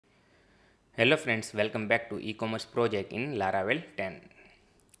Hello friends, welcome back to e-commerce project in Laravel 10.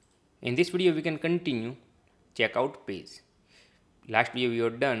 In this video we can continue checkout page. Last video we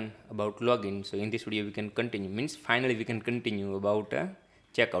have done about login, so in this video we can continue, means finally we can continue about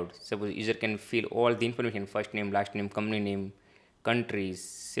checkout. Suppose user can fill all the information, first name, last name, company name,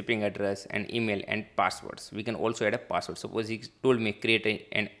 countries, shipping address and email and passwords. We can also add a password. Suppose he told me create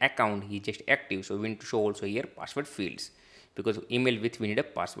an account, he just active, so we need to show also here password fields, because email with we need a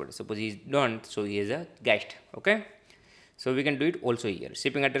password. Suppose he don't, so he is a guest. Okay, so we can do it also here.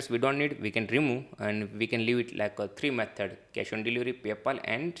 Shipping address we don't need, we can remove, and we can leave it like a three method: cash on delivery, PayPal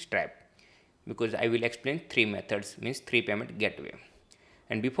and Stripe, because I will explain three methods, means three payment gateway.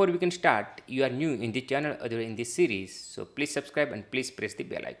 And before we can start, you are new in this channel or in this series, so please subscribe and please press the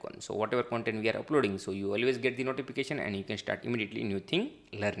bell icon, so whatever content we are uploading, so you always get the notification and you can start immediately new thing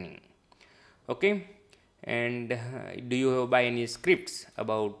learning. Okay, and do you buy any scripts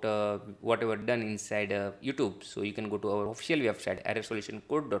about whatever done inside YouTube? So you can go to our official website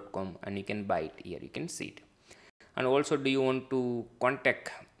errorsolutioncode.com and you can buy it here, you can see it. And also, do you want to contact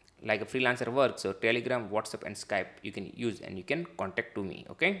like a freelancer work, so Telegram, WhatsApp and Skype you can use and you can contact to me.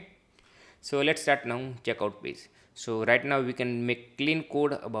 Okay, so let's start now checkout page. So right now we can make clean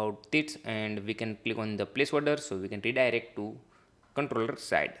code about this and we can click on the placeholder, so we can redirect to controller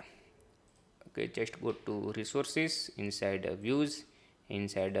side. Okay, just go to resources, inside views,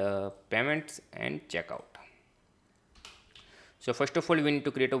 inside payments and checkout. So first of all we need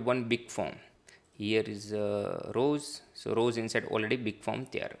to create a one big form. Here is rows, so rows inside already big form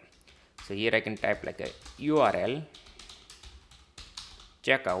there. So here I can type like a URL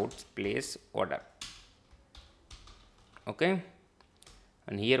checkout place order. Okay,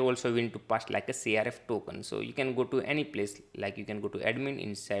 and here also we need to pass like a CRF token. So you can go to any place, like you can go to admin,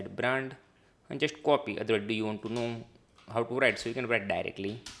 inside brand and just copy. Otherwise, do you want to know how to write, so you can write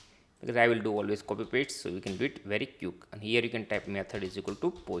directly, because I will do always copy paste, so you can do it very quick. And here you can type method is equal to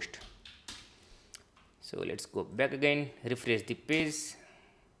post. So let's go back again, refresh the page,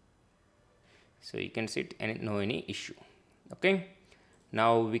 so you can see it and no any issue. Okay,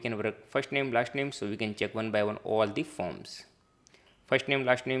 now we can work first name, last name, so we can check one by one all the forms. First name,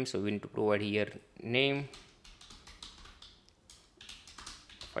 last name, so we need to provide here name,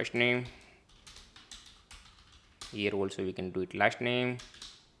 first name. Here also we can do it last name,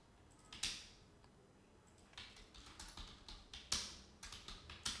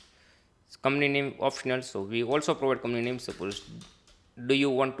 company name optional, so we also provide company name. Suppose do you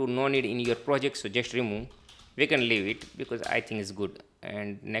want to no need in your project, so just remove, we can leave it because I think it's good.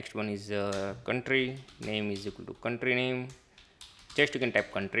 And next one is country name is equal to country name, just you can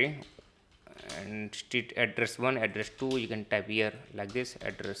type country. And street address 1, address 2 you can type here like this,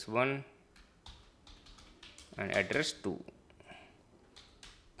 address 1 and address 2.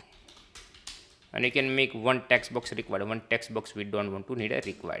 And you can make one text box required, one text box we don't want to need a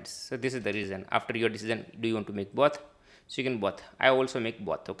required. So this is the reason. After your decision, do you want to make both, so you can both. I also make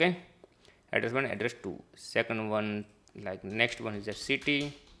both. Okay, address 1, address 2. Second one, like next one is a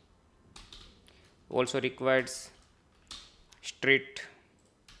city, also requires street,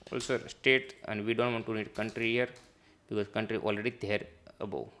 also state, and we don't want to need country here because country already there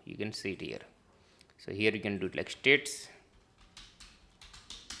above, you can see it here. So here you can do it like states,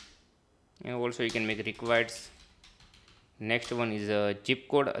 and also you can make required. Next one is a zip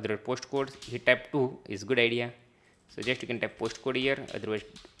code, other postcode. Here type 2 is good idea, so just you can type postcode here. Otherwise,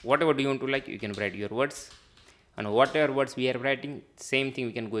 whatever do you want to like, you can write your words, and whatever words we are writing, same thing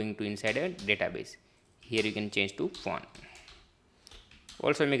we can go into inside a database. Here you can change to font.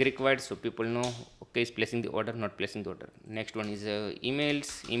 Also make required, so people know, okay, is placing the order, not placing the order. Next one is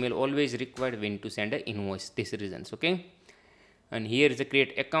emails. Email always required when to send an invoice, this reasons. Okay, and here is a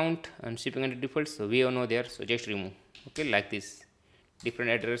create account and shipping under default, so we all know there, so just remove. Okay, like this,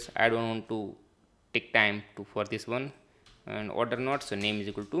 different address, I don't want to take time to for this one. And order notes, so name is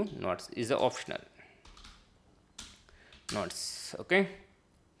equal to notes is the optional notes. Okay,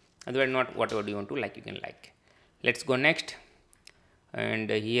 otherwise not, whatever do you want to like, you can like. Let's go next. And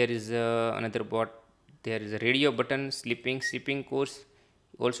here is another bot, there is a radio button, shipping course,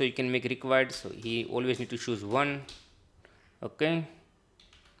 also you can make required, so he always need to choose one. Okay,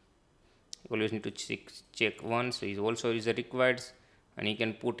 always need to check one, so is also is a required. And you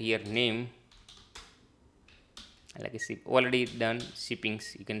can put here name like a ship, already done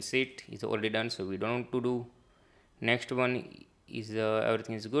shippings, you can see it is already done, so we don't want to do. Next one is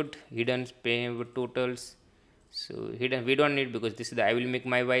everything is good, hidden payable totals, so hidden we don't need because this is the I will make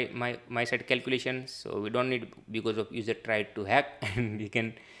my side calculation, so we don't need because of user tried to hack and we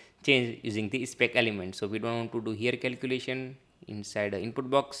can change using the spec element, so we don't want to do here calculation inside the input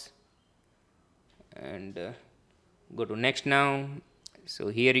box. and go to next now. So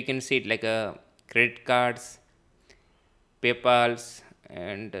here you can see it like a credit cards, PayPal's,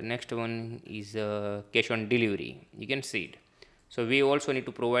 and the next one is cash on delivery. You can see it. So we also need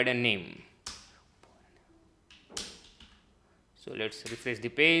to provide a name. So let's refresh the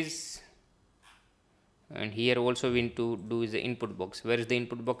page, and here also we need to do is the input box. Where is the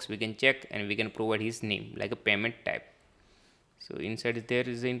input box? We can check and we can provide his name like a payment type. So inside there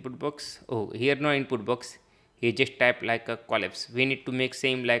is the input box. Oh, here no input box. He just type like a collapse. We need to make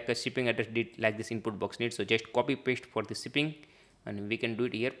same like a shipping address did like this input box needs. So just copy paste for the shipping, and we can do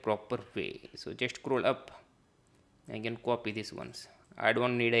it here proper way. So just scroll up and can copy these ones. I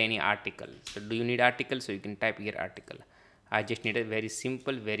don't need any article. So do you need article? So you can type here article. I just need a very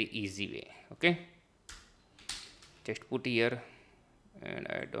simple, very easy way. Okay, just put here, and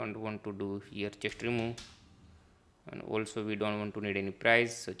I don't want to do here, just remove. And also we don't want to need any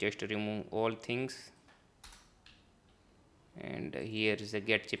price, so just remove all things. And here is the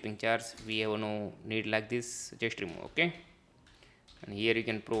get shipping charge, we have no need like this, so just remove. Okay, and here you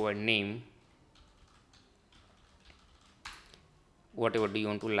can provide name, whatever do you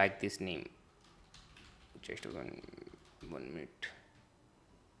want to like this name. Just one minute.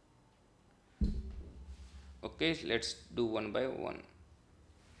 Okay, let's do one by one.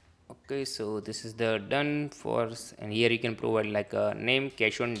 Okay, so this is the done for, and here you can provide like a name,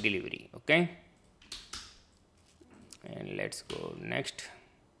 cash on delivery. Okay, and let's go next.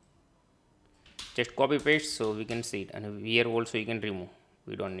 Just copy paste so we can see it, and here also you can remove,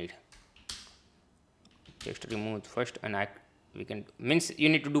 we don't need. Just remove first, and we can, means you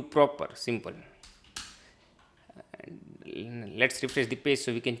need to do proper simple. And let's refresh the page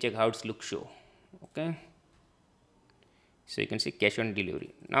so we can check how it's look show. Okay, so you can see cash on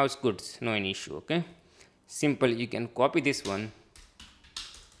delivery. Now it's good, no any issue. Okay, simple. You can copy this one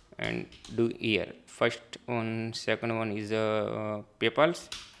and do here. First one, second one is PayPal's.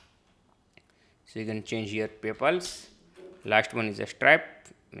 So you can change here PayPal's. Last one is a Stripe,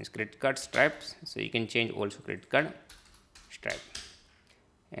 means credit card stripes. So you can change also credit card Stripe.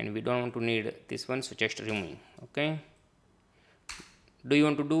 And we don't want to need this one, so just remove. Okay, do you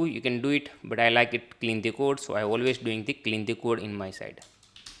want to do, you can do it, but I like it clean the code, so I always doing the clean the code in my side.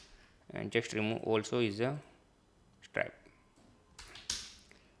 And just remove also is a Stripe,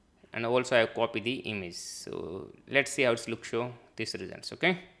 and also I copy the image. So let's see how it's look show these results.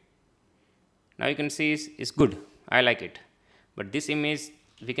 Okay, now you can see it's good, I like it, but this image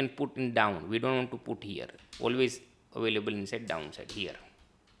we can put in down, we don't want to put here, always available inside downside here.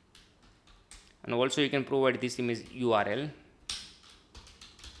 And also you can provide this image URL.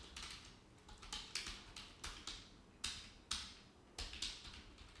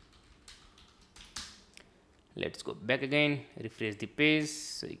 Let's go back again, refresh the page,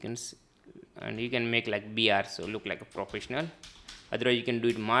 so you can see, and you can make like BR, so look like a professional. Otherwise you can do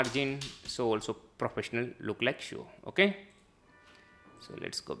it margin, so also professional look like show. Okay, so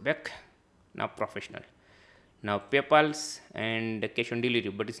let's go back. Now professional, now PayPal's and cash on delivery,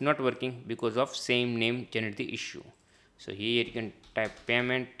 but it's not working because of same name generate the issue. So here you can type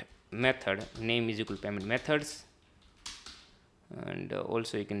payment method, name is equal payment methods, and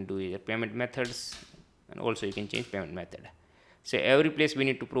also you can do here payment methods, and also you can change payment method. So every place we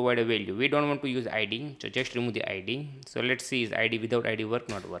need to provide a value, we don't want to use ID, so just remove the ID. So let's see is ID without ID work,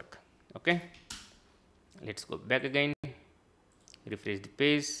 not work. Okay, let's go back again, refresh the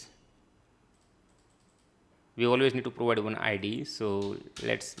page. We always need to provide one ID, so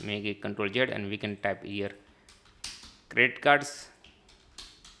let's make a Control Z, and we can type here credit cards.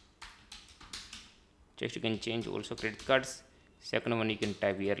 Just you can change also credit cards. Second one you can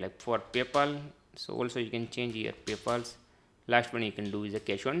type here like for PayPal, so also you can change here PayPal's. Last one you can do is a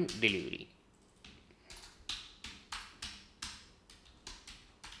cash on delivery.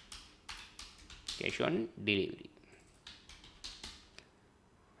 Cash on delivery.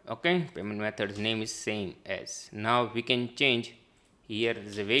 Okay, payment method's name is same as. Now we can change here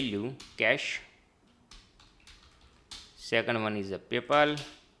the value cash. Second one is a PayPal.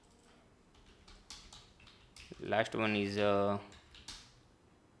 Last one is a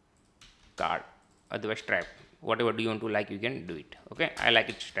card, otherwise Stripe. Whatever do you want to like, you can do it. Okay, I like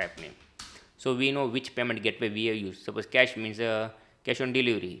it Stripe name, so we know which payment gateway we have used. Suppose cash means cash on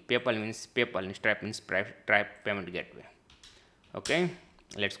delivery, PayPal means PayPal, and Stripe means Stripe payment gateway. Okay,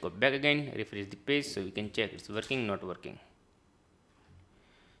 let's go back again, refresh the page so we can check it's working, not working.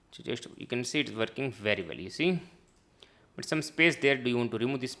 So just you can see it's working very well, you see, but some space there, do you want to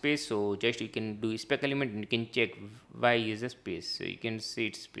remove the space? So just you can do spec element and you can check why is a space. So you can see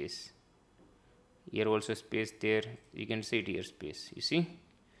it's space here, also space there, you can see it here space, you see.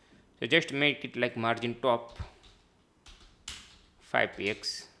 So just make it like margin top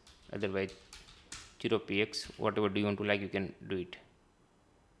 5px, otherwise 0px, whatever do you want to like, you can do it.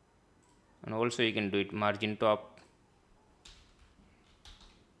 And also you can do it margin top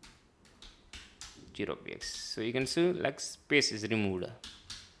 0px. So you can see like space is removed.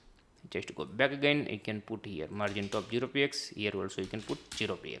 Just go back again, you can put here margin top 0px, here also you can put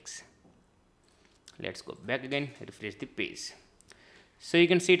 0px. Let's go back again, refresh the page. So you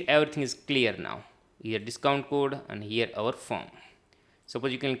can see it, everything is clear now. Here discount code and here our form.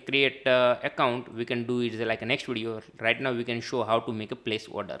 Suppose you can create account, we can do it like a next video. Right now we can show how to make a place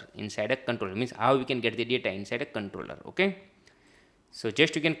order inside a controller, means how we can get the data inside a controller. Okay, so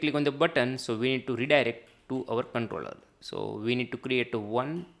just you can click on the button. So we need to redirect to our controller. So we need to create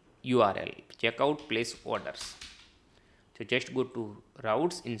one URL, checkout place orders. So just go to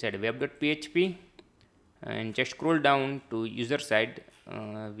routes inside web.php and just scroll down to user side.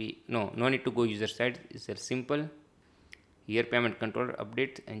 No need to go user side, it's a simple. Here payment controller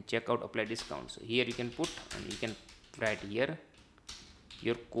update and checkout apply discount. So here you can put, and you can write here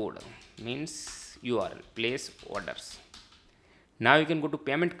your code, means URL place orders. Now you can go to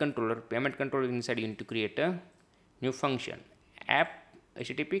payment controller. Payment controller inside you need to create a new function, app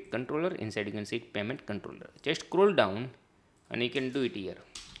HTTP controller. Inside you can see payment controller. Just scroll down and you can do it here,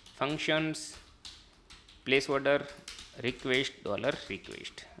 functions, place order, request,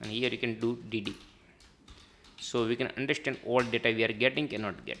 $request, and here you can do DD. So we can understand all data we are getting and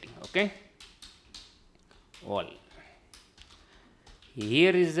not getting. Okay, all.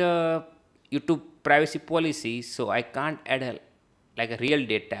 Here is a YouTube privacy policy, so I can't add like a real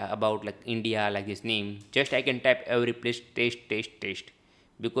data about like India, like this name. Just I can type every place test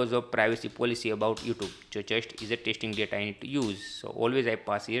because of privacy policy about YouTube. So just is a testing data I need to use. So always I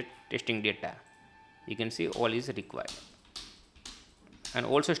pass here testing data. You can see all is required. And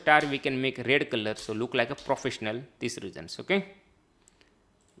also star we can make red color, so look like a professional, these reasons. Okay,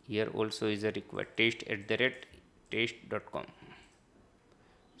 here also is a required test@test.com.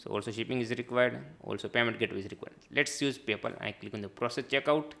 So also shipping is required, also payment gateway is required. Let's use PayPal. I click on the process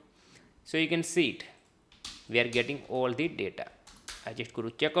checkout. So you can see it, we are getting all the data. I just go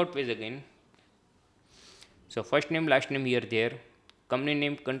to checkout page again. So first name, last name here there, company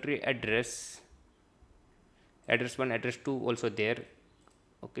name, country, address 1, address 2 also there.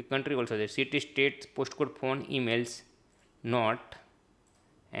 Okay, country also there, city, state, postcode, phone, emails, not,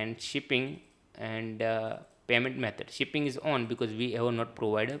 and shipping, and payment method. Shipping is on because we have not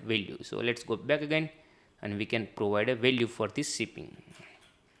provided a value. So let's go back again and we can provide a value for this shipping.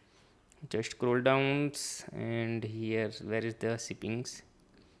 Just scroll down and here, where is the shippings?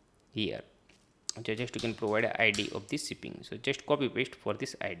 Here. So just you can provide an ID of this shipping. So just copy paste for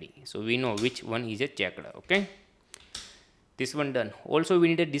this ID. So we know which one is a checked. Okay, this one done. Also we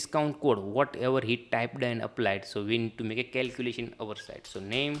need a discount code, whatever he typed and applied. So we need to make a calculation our side. So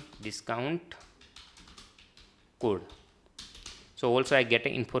name, discount code. So also I get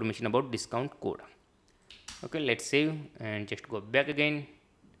information about discount code. Okay, let's save and just go back again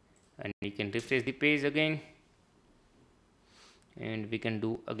and you can refresh the page again, and we can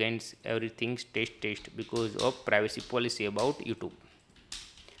do against everything test because of privacy policy about YouTube.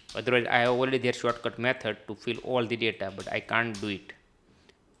 Otherwise I have already their shortcut method to fill all the data, but I can't do it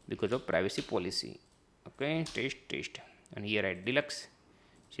because of privacy policy. Okay, test, and here I deluxe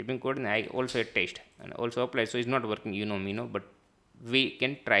shipping code, and I also a test and also apply. So it's not working, you know me, no, but we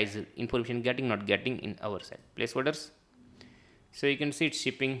can try the information getting, not getting in our side. Place orders. So you can see it's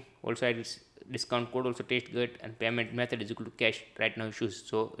shipping. Also I discount code, also test get, and payment method is equal to cash. Right now issues,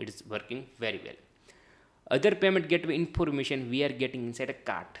 so it is working very well. Other payment gateway information we are getting inside a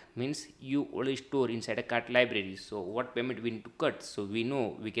cart, means you always store inside a cart library. So what payment we need to cut, so we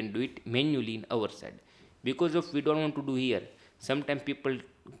know we can do it manually in our side. Because of we don't want to do here, sometimes people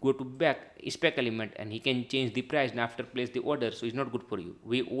go to back spec element and he can change the price and after place the order, so it's not good for you.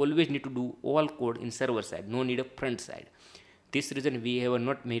 We always need to do all code in server side, no need a front side. This reason we have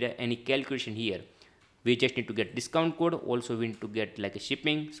not made any calculation here. We just need to get discount code, also we need to get like a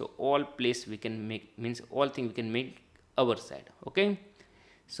shipping. So all place we can make, means all thing we can make our side. Okay,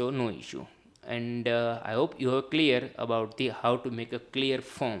 so no issue. And I hope you are clear about the how to make a clear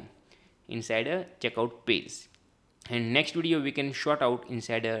form inside a checkout page. And next video we can sort out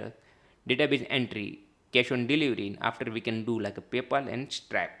inside a database entry, cash on delivery, and after we can do like a PayPal and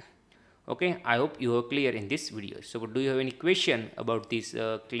Stripe. Okay, I hope you are clear in this video. So do you have any question about this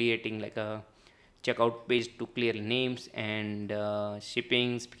creating like a checkout page to clear names and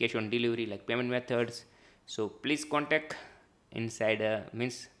shippings, cash on delivery, like payment methods? So please contact inside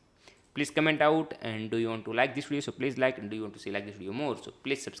means Please comment out, and do you want to like this video, so please like, and do you want to see like this video more, so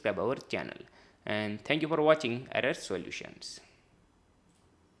please subscribe our channel. And thank you for watching Error Solutions.